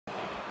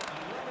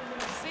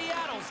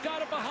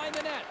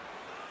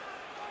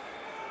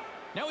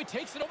Now he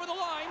takes it over the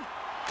line.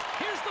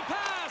 Here's the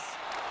pass.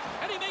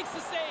 And he makes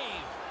the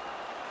save.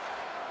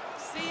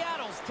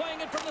 Seattle's playing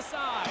it from the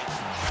side.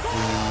 Scores!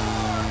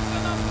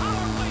 And the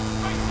power play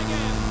strikes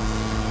again.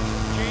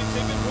 James,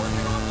 they've been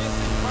working on this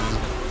in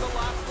practice for the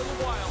last little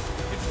while.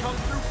 It's come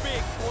through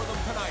big for them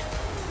tonight.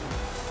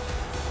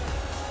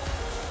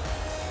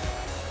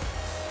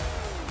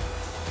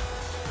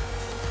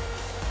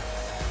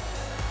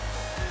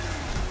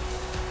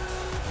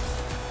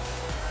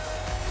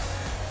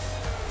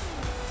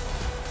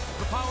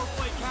 Power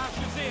play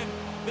cashes in.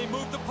 They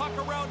move the puck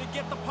around and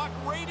get the puck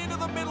right into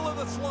the middle of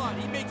the slot.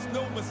 He makes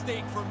no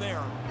mistake from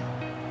there.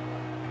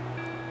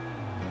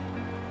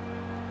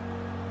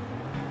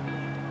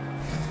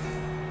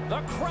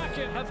 The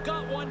Kraken have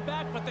got one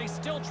back, but they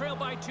still trail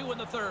by 2 in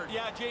the third.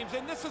 Yeah, James,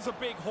 and this is a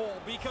big hole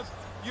because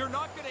you're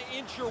not going to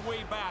inch your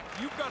way back.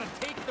 You've got to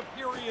take the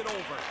period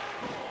over.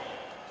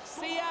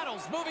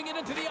 Seattle's moving it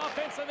into the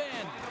offensive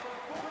end.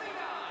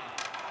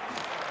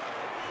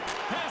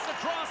 Pass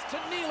across to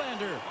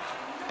Nylander.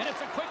 And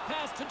it's a quick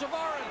pass to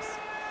Tavares.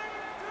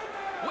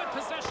 With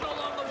possession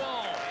along the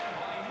wall.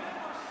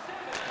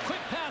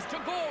 Quick pass to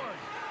Gord.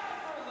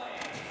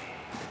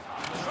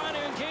 Trying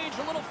to engage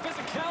a little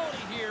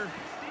physicality here.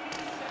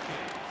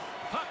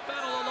 Puck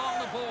battle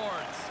along the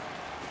boards.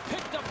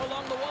 Picked up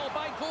along the wall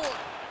by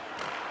Gord.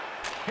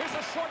 Here's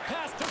a short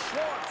pass to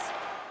Schwartz.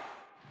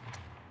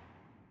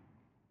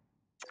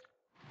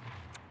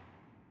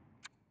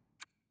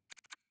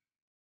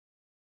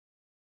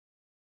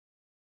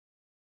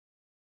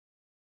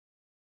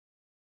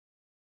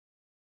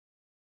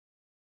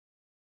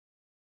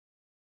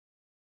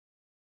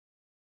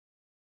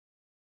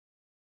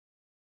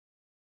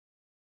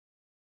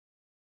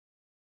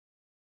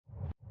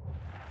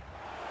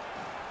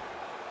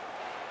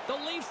 The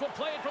Leafs will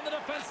play it from the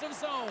defensive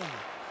zone.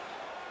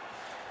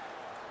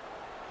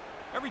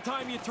 Every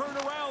time you turn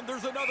around,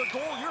 there's another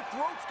goal. Your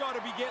throat's got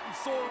to be getting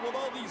sore with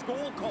all these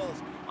goal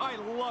calls. I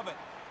love it.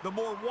 The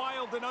more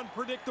wild and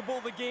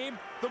unpredictable the game,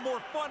 the more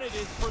fun it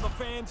is for the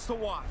fans to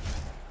watch.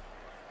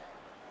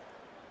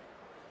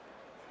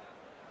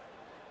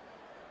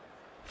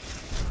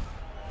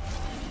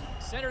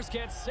 Centers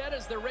get set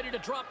as they're ready to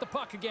drop the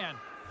puck again.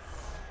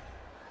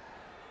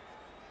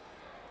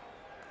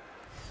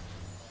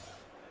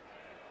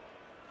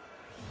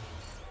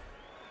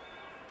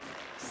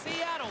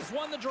 Seattle's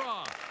won the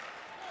draw.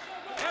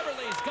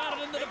 Everly's got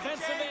it in the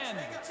defensive end.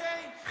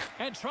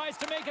 And tries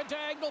to make a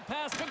diagonal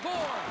pass to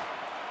Gord.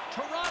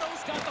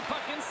 Toronto's got the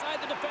puck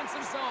inside the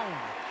defensive zone.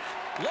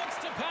 Looks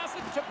to pass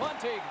it to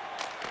Bunting.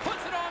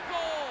 Puts it on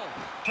goal.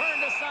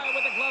 Turned aside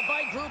with a glove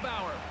by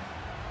Grubauer.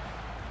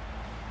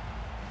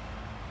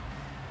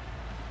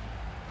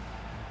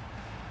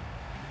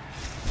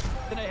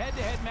 In a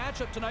head-to-head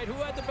matchup tonight, who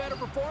had the better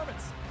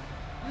performance?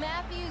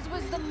 Matthews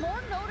was the more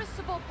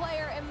noticeable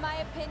player, in my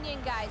opinion,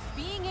 guys.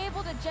 Being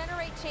able to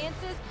generate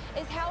chances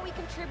is how he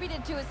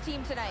contributed to his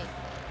team tonight.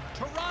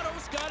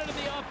 Toronto's got it in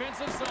the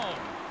offensive zone.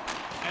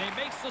 And he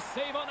makes the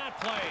save on that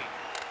play.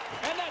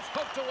 And that's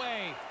poked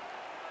away.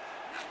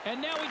 And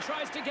now he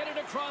tries to get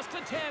it across to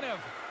Tanev.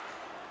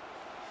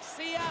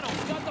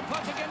 Seattle's got the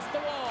puck against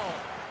the wall.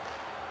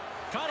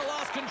 Kind of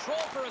lost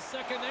control for a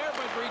second there,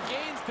 but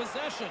regains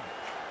possession.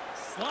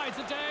 Slides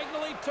it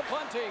diagonally to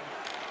Bunting.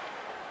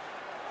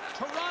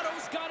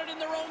 Toronto's got it in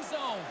their own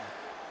zone.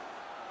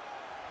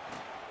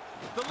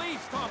 The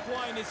Leafs' top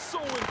line is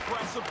so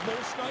impressive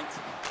most nights,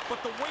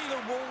 but the way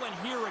they're rolling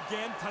here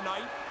again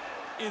tonight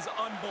is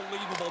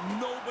unbelievable.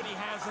 Nobody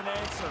has an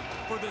answer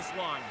for this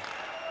line.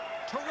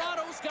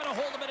 Toronto's got a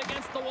hold of it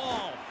against the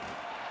wall.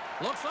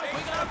 Looks like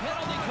we got a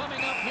penalty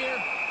coming up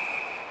here.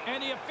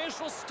 And the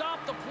officials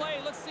stopped the play.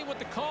 Let's see what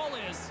the call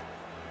is.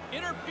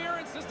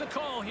 Interference is the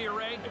call here,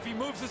 Ray. If he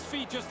moves his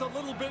feet just a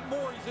little bit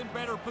more, he's in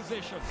better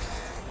position.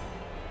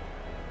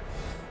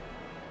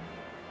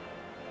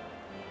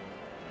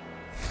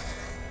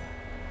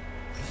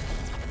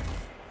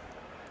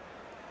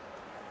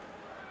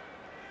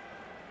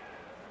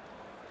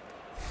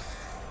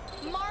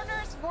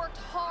 Marner's worked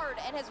hard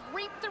and has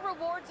reaped the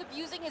rewards of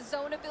using his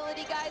zone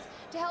ability, guys,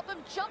 to help him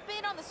jump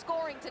in on the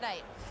scoring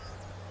tonight.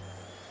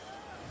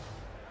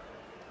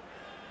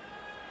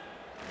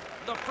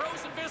 The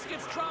frozen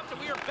biscuits dropped, and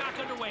we are back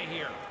underway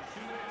here.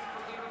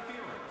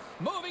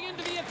 Moving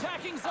into the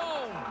attacking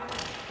zone.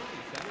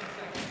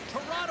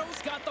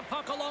 Toronto's got the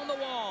puck along the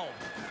wall.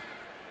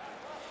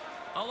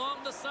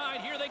 Along the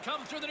side, here they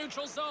come through the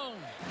neutral zone.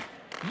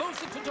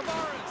 Moves it to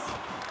Tavares.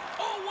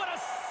 Oh, what a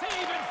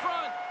save in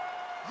front!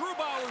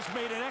 Grubauer's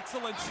made an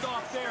excellent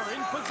stop there,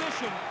 in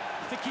position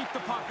to keep the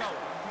puck out.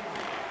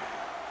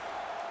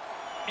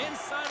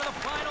 Inside of the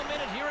final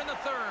minute here in the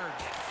third.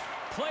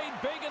 Played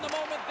big in the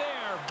moment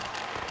there.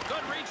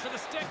 Good reach for the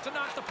stick to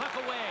knock the puck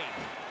away.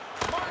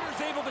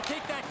 Marner's able to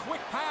take that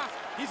quick pass.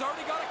 He's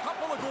already got a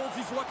couple of goals.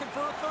 He's looking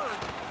for a third.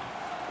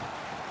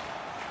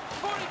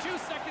 42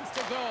 seconds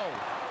to go.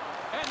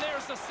 And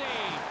there's the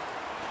save.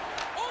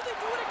 Oh, they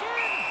do it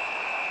again!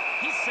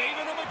 He's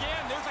saving them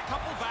again. There's a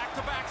couple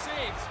back-to-back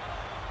saves.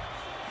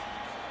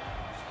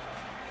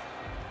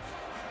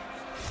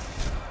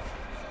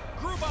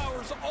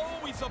 is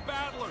always a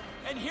battler,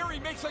 and here he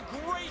makes a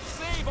great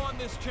save on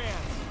this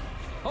chance.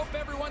 Hope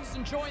everyone's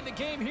enjoying the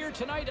game here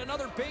tonight.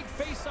 Another big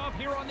face-off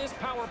here on this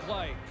power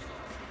play.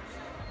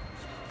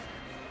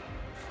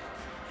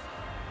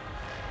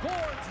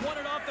 Gord's won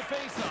it off the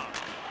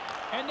face-off.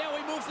 And now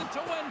he moves it to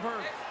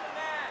Wenberg.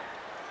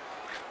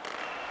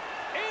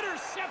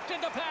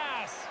 Intercepted the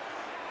pass.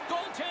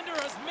 Goaltender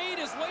has made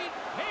his way.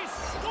 He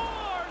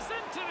scores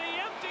into the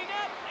empty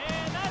net,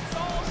 and that's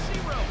all she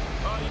wrote.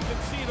 You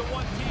can see the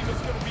one team is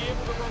going to be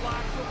able to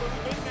relax a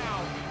little bit now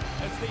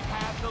as they've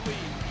had the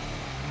lead.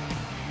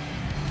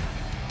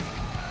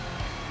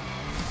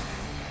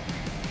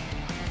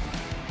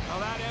 Now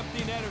that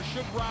empty netter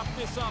should wrap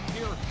this up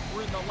here.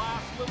 We're in the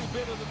last little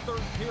bit of the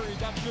third period.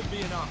 That should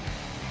be enough.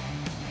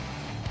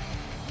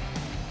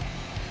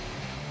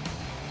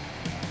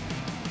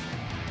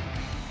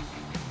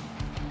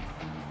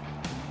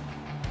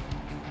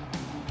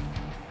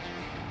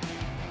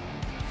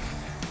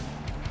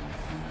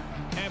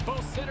 And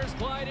both centers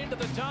glide into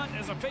the dot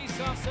as a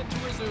face-off set to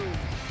resume.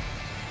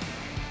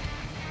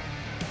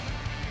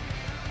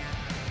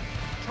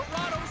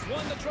 Toronto's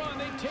won the draw,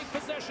 and they take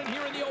possession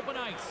here in the open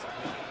ice.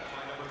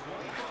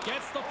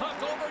 Gets the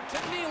puck over to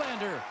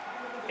Nylander.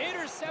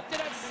 Intercepted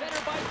at center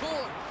by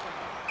Gord.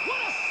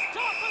 What a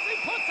stop as he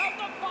puts out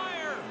the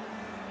fire!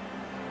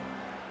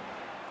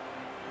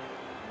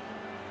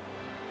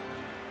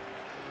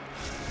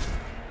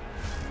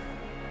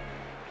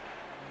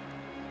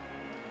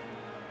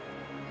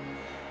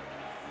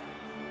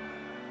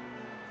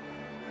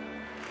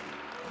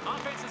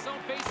 Offense's own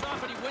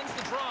face-off, and he wins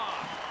the draw.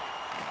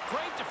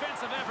 Great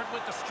defensive effort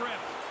with the strip.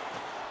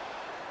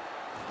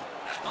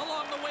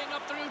 Along the wing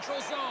up the neutral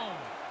zone.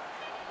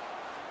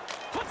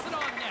 Puts it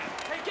on net.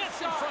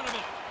 Gets in front of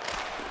it.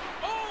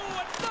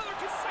 Oh, another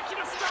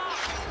consecutive stop.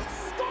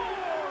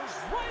 Scores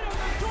right on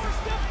the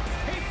doorstep.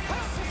 He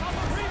passes on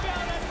the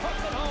rebound and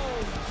puts it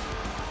home.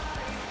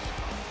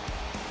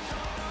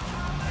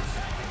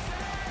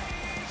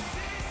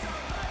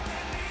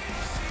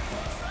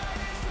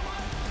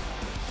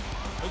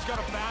 He's got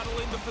to battle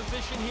into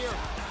position here.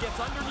 Gets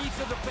underneath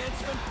the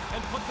defenseman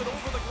and puts it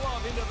over the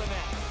glove into the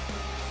net.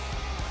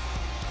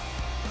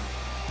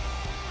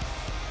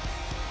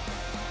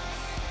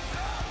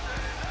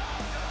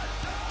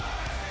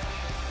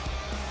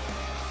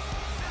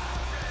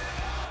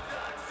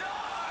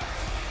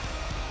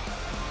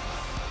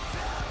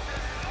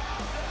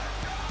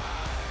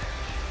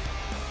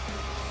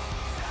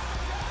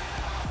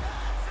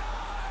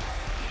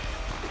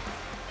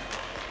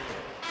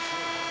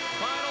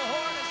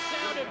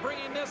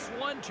 Bringing this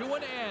one to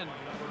an end.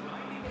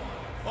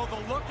 Well,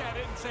 they'll look at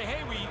it and say,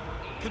 hey, we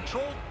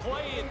controlled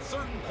play at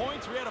certain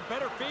points. We had a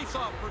better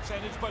face-off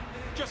percentage, but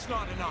just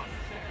not enough.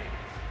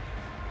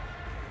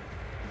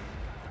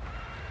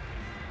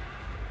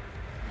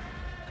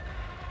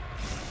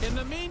 In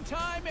the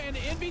meantime and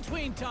in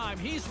between time,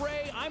 he's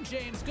Ray, I'm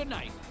James. Good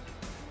night.